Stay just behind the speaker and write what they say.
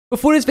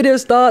Before this video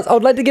starts, I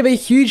would like to give a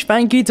huge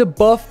thank you to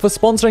Buff for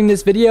sponsoring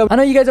this video. I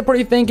know you guys are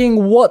probably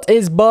thinking, what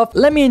is Buff?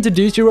 Let me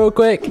introduce you real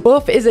quick.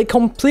 Buff is a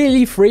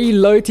completely free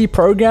loyalty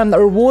program that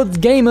rewards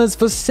gamers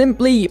for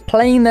simply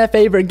playing their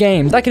favorite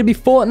games. That could be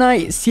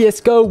Fortnite,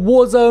 CSGO,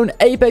 Warzone,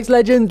 Apex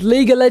Legends,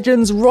 League of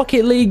Legends,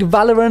 Rocket League,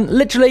 Valorant.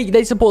 Literally,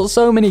 they support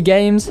so many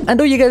games. And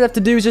all you guys have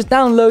to do is just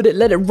download it,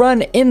 let it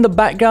run in the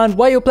background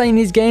while you're playing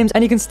these games,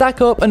 and you can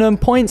stack up and earn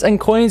points and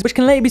coins, which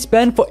can later be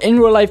spent for in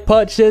real life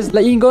purchases.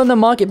 Like, you can go on the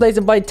marketplace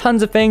and buy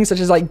tons of things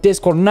such as like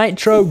Discord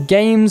Nitro,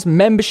 games,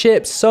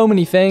 memberships, so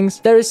many things.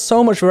 There is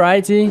so much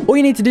variety. All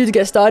you need to do to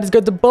get started is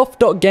go to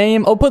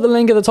buff.game. I'll put the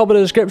link at the top of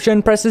the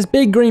description. Press this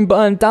big green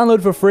button,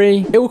 download for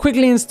free. It will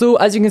quickly install,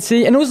 as you can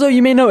see. And also,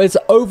 you may notice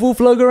Overwolf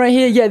logo right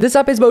here. Yeah, this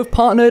app is both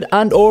partnered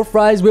and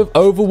authorized with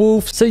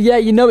Overwolf. So yeah,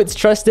 you know it's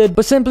trusted.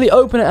 But simply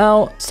open it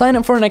out, sign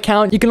up for an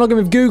account. You can log in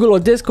with Google or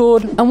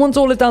Discord. And once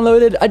all is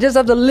downloaded, I just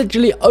have to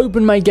literally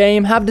open my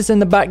game, have this in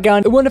the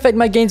background. It won't affect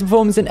my game's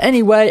performance in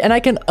any way. And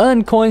I can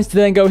earn coins to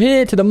then go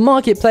here to the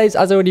marketplace,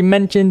 as I already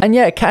mentioned, and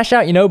yeah, cash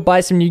out, you know, buy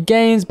some new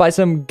games, buy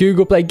some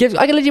Google Play gifts.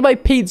 I can literally buy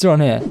pizza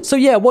on here. So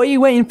yeah, what are you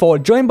waiting for?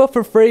 Join Buff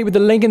for free with the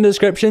link in the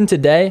description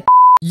today.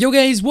 Yo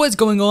guys, what's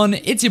going on?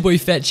 It's your boy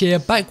Fxtch here,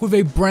 back with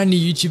a brand new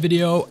YouTube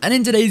video. And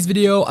in today's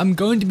video, I'm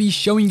going to be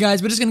showing you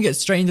guys, we're just going to get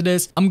straight into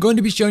this. I'm going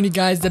to be showing you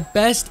guys the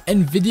best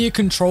NVIDIA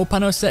control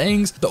panel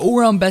settings, the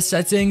all-around best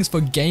settings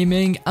for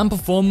gaming and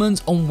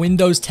performance on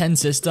Windows 10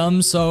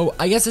 systems. So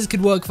I guess this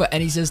could work for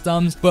any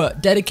systems,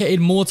 but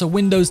dedicated more to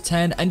Windows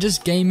 10 and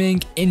just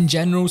gaming in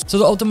general. So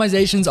the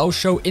optimizations I'll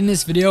show in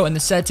this video and the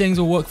settings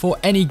will work for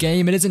any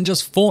game. It isn't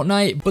just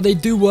Fortnite, but they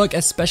do work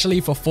especially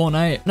for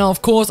Fortnite. Now,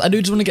 of course, I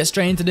do just want to get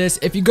straight into this.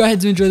 If you go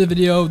ahead to enjoy the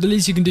video, the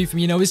least you can do for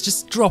me, you know, is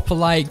just drop a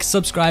like,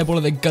 subscribe, all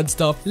of the good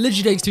stuff.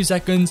 Literally takes 2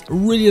 seconds,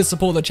 really to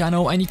support the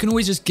channel, and you can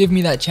always just give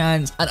me that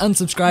chance and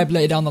unsubscribe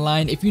later down the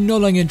line if you no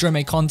longer enjoy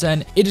my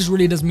content. It just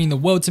really does mean the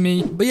world to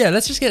me. But yeah,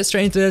 let's just get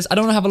straight into this. I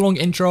don't want to have a long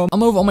intro.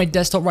 I'm over on my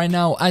desktop right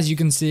now, as you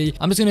can see.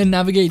 I'm just going to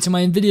navigate to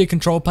my NVIDIA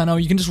control panel.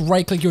 You can just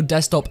right click your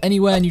desktop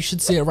anywhere and you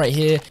should see it right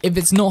here. If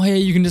it's not here,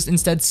 you can just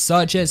instead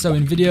search it. So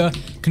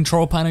NVIDIA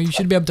control panel, you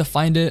should be able to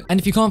find it. And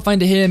if you can't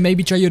find it here,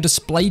 maybe try your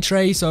display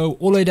tray. So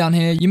all the way down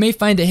here, you may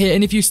find it here,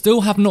 and if you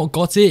still have not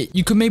got it,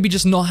 you could maybe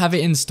just not have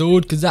it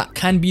installed, because that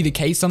can be the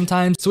case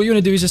sometimes. So what you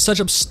want to do is just search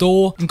up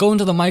store and go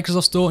into the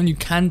Microsoft Store, and you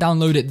can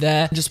download it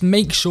there. Just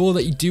make sure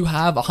that you do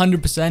have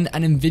 100%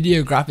 an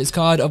NVIDIA graphics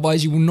card,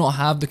 otherwise you will not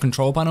have the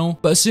control panel.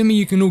 But assuming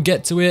you can all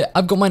get to it,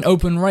 I've got mine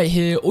open right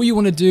here. All you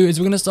want to do is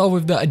we're going to start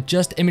with the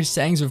adjust image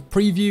settings with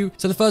preview.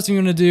 So the first thing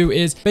you want to do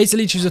is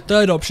basically choose a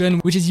third option,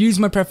 which is use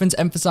my preference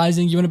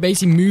emphasizing. You want to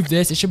basically move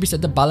this, it should be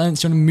set to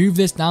balance. You want to move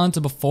this down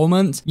to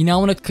performance. You now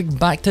want to click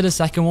back to the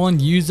second one,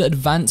 use the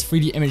advanced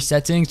 3D image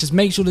settings. Just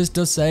make sure this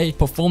does say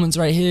performance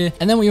right here,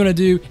 and then what you want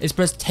to do is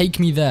press take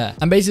me there,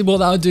 and basically what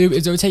that will do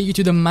is it will take you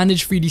to the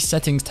manage 3D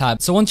settings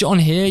tab. So once you're on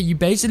here, you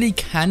basically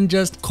can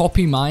just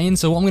copy mine.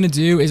 So what I'm going to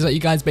do is let you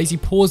guys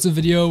basically pause the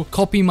video,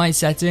 copy my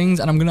settings,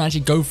 and I'm going to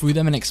actually go through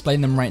them and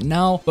explain them right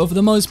now. But for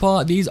the most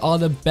part, these are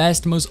the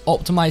best, most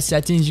optimized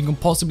settings you can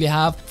possibly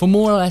have for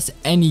more or less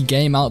any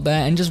game out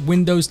there, and just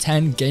Windows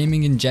 10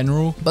 gaming in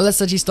general. But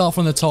let's actually start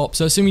from the top.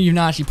 So assuming you've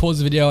now actually paused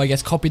the video, I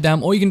guess copy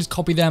them, or you can just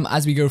copy them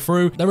as we go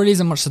through. There really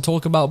isn't much to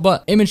talk about,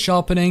 but image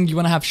sharpening, you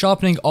want to have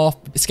sharpening off,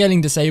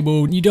 scaling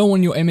disabled. You don't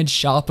want your image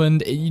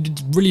sharpened. You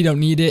really don't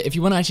need it. If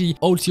you want to actually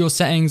alter your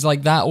settings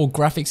like that, or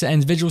graphic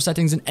settings, visual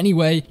settings in any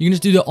way, you can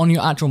just do that on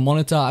your actual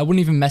monitor. I wouldn't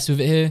even mess with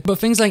it here. But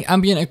things like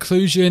ambient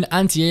occlusion,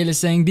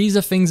 anti-aliasing, these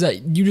are things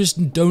that you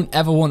just don't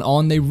ever want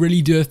on. They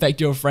really do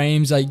affect your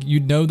frames. Like, you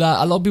know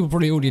that. A lot of people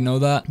probably already know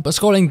that. But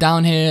scrolling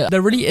down here,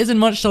 there really isn't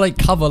much to like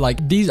cover.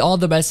 Like, these are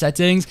the best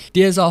settings.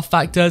 DSR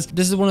factors,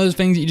 this is one of those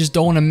things that you just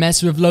don't want to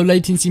mess with. Low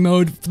latency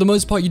mode, for the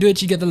most part, you do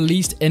actually get the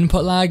least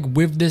input lag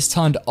with this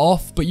turned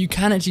off, but you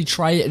can actually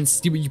try it and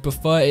see what you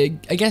prefer.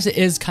 I guess it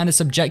is kind of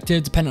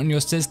subjective depending on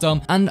your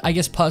system and I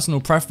guess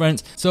personal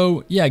preference.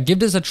 So yeah, give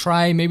this a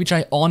try. Maybe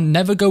try on.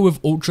 Never go with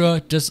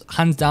ultra, just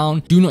hands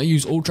down do not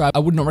use ultra. I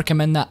would not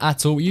recommend that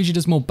at all. It usually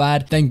does more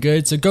bad than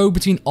good. So go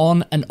between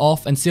on and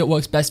off and see what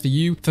works best for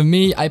you. For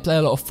me, I play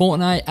a lot of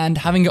Fortnite, and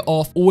having it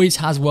off always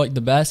has worked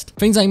the best.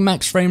 Things like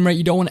max frame rate,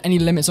 you don't want any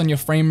limits on your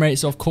frame rate,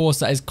 so of course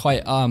that is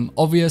quite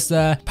obvious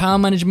there. Power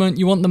management,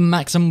 you want the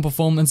maximum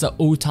performance at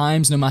all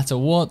times, no matter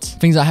what.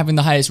 Things like having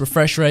the highest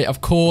refresh rate,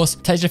 of course.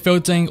 Texture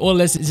filtering, all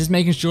this is just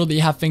making sure that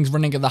you have things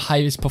running at the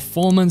highest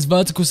performance.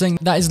 Vertical sync,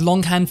 that is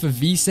longhand for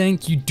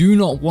VSync. You do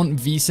not want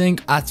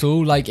VSync at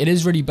all. Like, it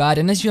is really bad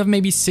unless you have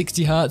maybe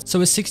 60 Hz.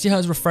 So a 60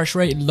 Hz refresh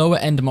rate, lower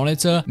end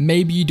monitor,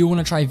 maybe you do want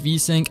to try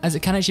VSync, as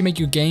it can actually make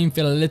your game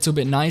feel a little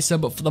bit nicer.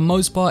 But for the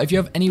most part, if you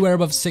have anywhere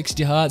above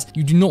 60 Hz,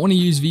 you do not want to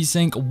use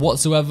VSync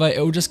whatsoever. It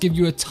will just give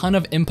you a ton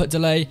of input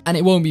delay and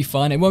it won't be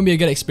fun. It won't be a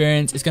good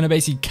experience. It's going to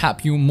basically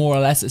cap you more or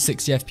less at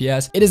 60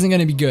 FPS. It isn't going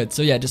to be good.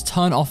 So yeah, just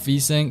turn off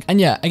VSync. And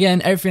yeah,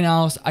 again, everything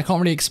else, I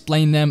can't really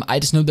explain them. I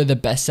just know they're the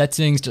best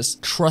settings.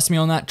 Just trust me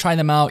on that. Try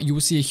them out. You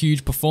will see a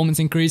huge performance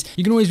increase.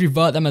 You can always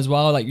revert them as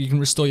well. Like you can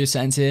restore your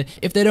settings here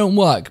if they don't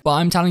work, but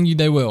I'm telling you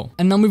they will.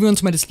 And now moving on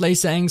to my display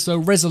settings. So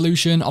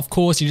resolution, of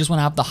course, you just want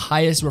to have the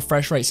highest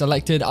refresh rate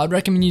selected. I'd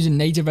recommend using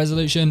native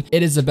resolution.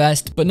 It is the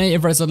best, but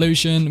native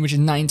resolution, which is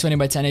 920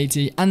 by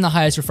 1080, and the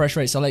highest refresh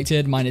rate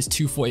selected, mine is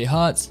 240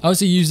 Hz. I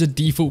also use the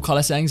default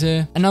color settings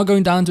here. And now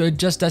going down to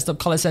adjust desktop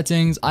color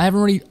settings, I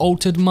haven't really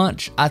altered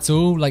much at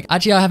all. Like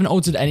actually, I haven't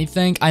altered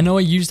anything. I know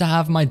I used to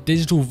have my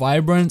digital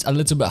vibrance a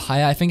little bit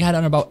higher. I think I had it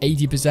on about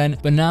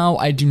 80%, but now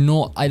I do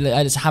not. I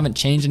just haven't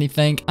changed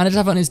anything. And I just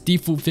have it on its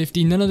default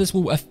 50. None of this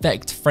will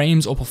affect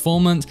frames or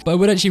performance, but I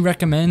would actually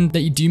recommend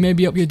that you do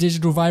maybe up your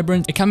digital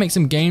vibrance. It can make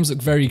some games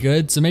look very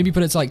good. So maybe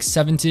put it to like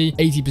 70,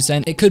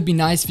 80%. It could be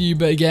nice for you,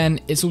 but again,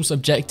 it's all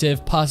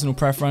subjective, personal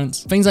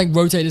preference. Things like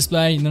rotate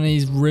display, none of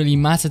these really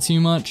matter too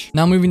much.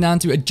 Now moving down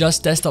to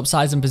adjust desktop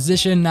size and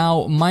position.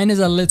 Now mine is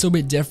a little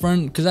bit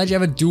different because I actually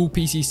have a dual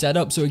PC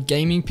setup. So a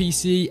gaming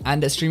PC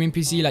and a streaming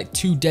PC, like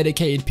two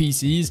dedicated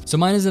PCs. So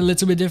mine is a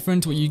little bit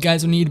different to what you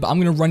guys will need, but I'm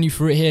going to run you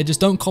through it here. Just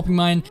don't copy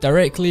mine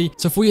directly.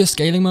 So for your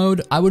scaling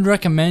mode, I would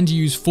recommend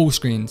you use full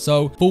screen.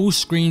 So full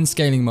screen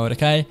scaling mode,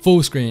 okay?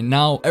 Full screen.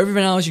 Now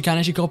everything else you can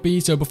actually copy.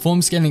 So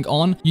perform scaling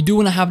on. You do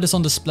want to have this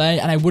on display,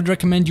 and I would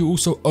recommend you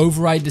also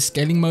override the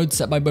scaling mode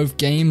set by both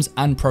games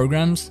and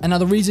programs. And now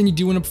the reason you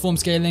do want to perform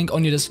scaling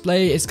on your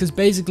display is because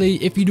basically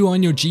if you do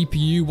on your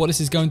GPU, what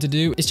this is going to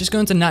do, it's just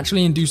going to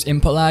naturally induce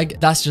input lag.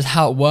 That's just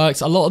how it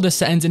works. A lot of the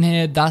settings in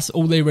here, that's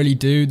all they really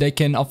do. They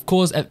can of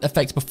course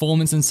affect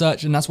performance and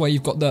such, and that's why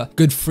you've got the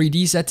good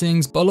 3D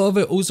settings, but a lot of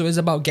it also is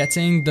about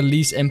getting the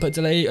least input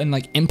delay and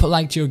like input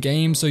lag to your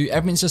game, so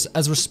everything's just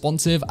as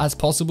responsive as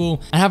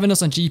possible. And having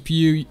this on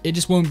GPU, it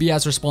just won't be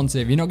as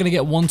responsive. You're not going to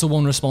get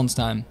one-to-one response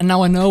time. And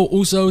now I know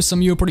also some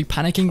of you are probably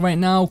panicking right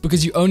now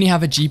because you only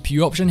have a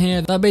GPU option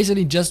here. That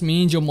basically just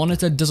means your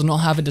monitor does not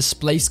have a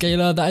display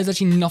scaler. That is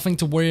actually nothing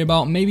to worry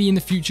about. Maybe in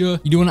the future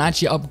you do want to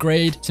actually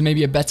upgrade to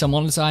maybe a better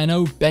monitor. I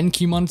know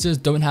BenQ monitors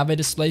don't have a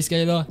display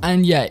scaler,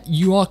 and yeah,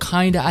 you are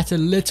kind of at a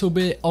little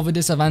bit of a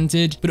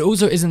disadvantage, but it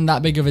also isn't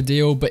that big of a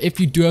deal. But if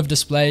you do have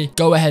display,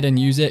 go ahead and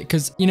use it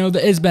because you know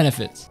there is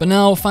benefits. But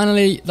now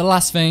finally the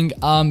last thing,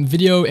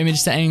 video image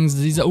settings,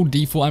 these are all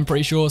default, I'm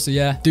pretty sure. So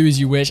yeah, do as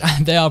you wish.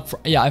 They are,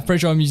 yeah, I'm pretty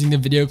sure I'm using the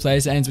video player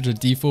settings, which are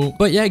default.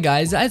 But yeah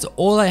guys, that is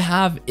all I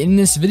have in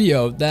this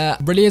video. There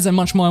really isn't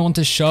much more I want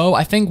to show.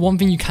 I think one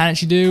thing you can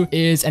actually do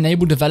is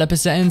enable developer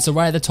settings. So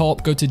right at the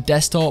top, go to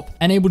desktop,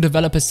 enable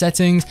developer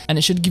settings, and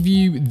it should give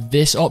you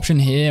this option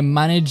here,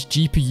 manage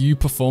GPU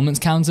performance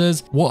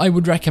counters. What I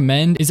would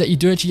recommend is that you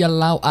do actually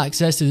allow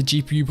access to the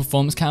GPU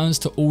performance counters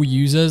to all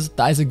users.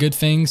 That is a good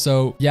thing.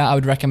 So yeah, I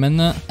would recommend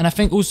that. And I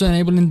think also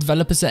enabling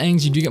developer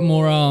settings, you do get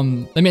more,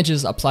 let me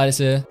just apply this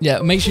here. Yeah,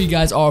 make sure you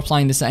guys are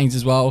applying the settings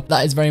as well.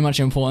 That is very much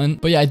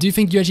important. But yeah, I do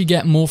think you actually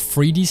get more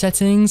 3D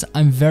settings.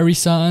 I'm very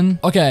certain.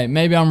 Okay,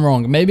 maybe I'm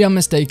wrong. Maybe I'm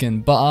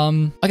mistaken. But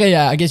okay,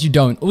 yeah, I guess you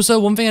don't. Also,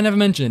 one thing I never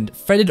mentioned,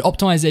 threaded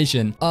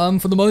optimization.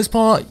 For the most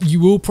part, you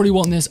will probably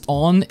want this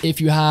on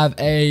if you have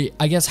a,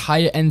 I guess,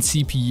 higher end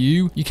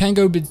CPU. You can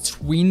go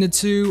between the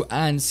two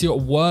and see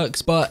what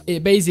works, but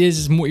it basically is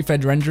just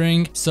multi-thread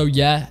rendering. So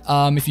yeah,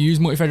 if you use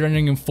multi-thread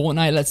rendering in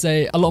Fortnite, let's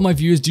say, a lot of my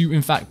viewers do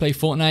in fact play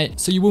Fortnite,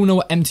 so you will know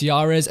what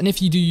MTR is. And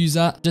if you do use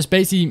that, just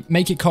basically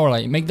make it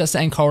correlate, make that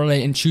setting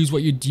correlate and choose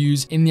what you'd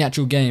use in the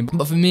actual game.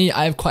 But for me,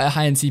 I have quite a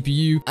high-end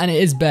CPU and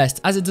it is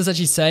best. As it does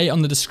actually say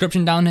on the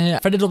description down here,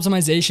 threaded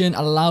optimization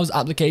allows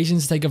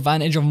applications to take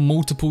advantage of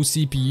multiple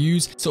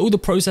CPUs. So all the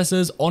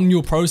processors on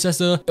your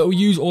processor, it will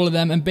use all of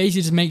them and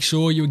basically just make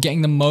sure you're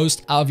getting the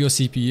most out of your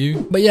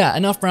CPU. But yeah,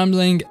 enough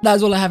rambling. That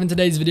is all I have in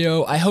today's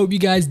video. I hope you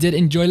guys did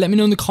enjoy. Let me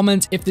know in the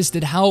comments if this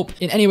did help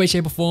in any way,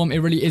 shape or form. It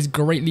really is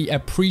greatly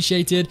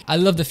appreciated. I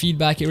love the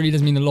feedback. It really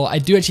does mean a lot. I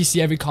do actually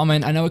see every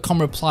comment. I know I can't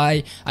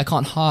reply. I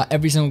can't heart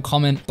every single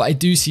comment, but I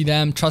do see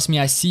them. Trust me,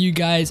 I see you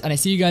guys and I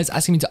see you guys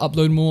asking me to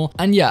upload more.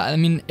 And yeah, I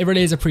mean, it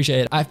really is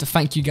appreciated. I have to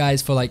thank you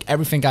guys for like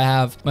everything I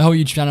have, my whole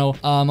YouTube channel.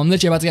 I'm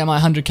literally about to get my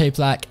 100K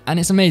plaque and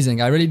it's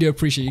amazing. I really do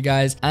appreciate you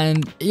guys.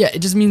 And yeah, it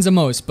just means the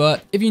most.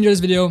 But if you enjoyed this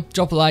video,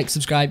 drop a like,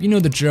 subscribe, you know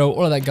the drill,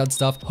 all of that good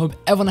stuff. Hope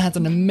everyone has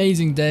an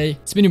amazing day.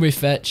 It's been your boy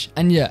Fxtch,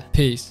 and yeah,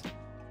 peace.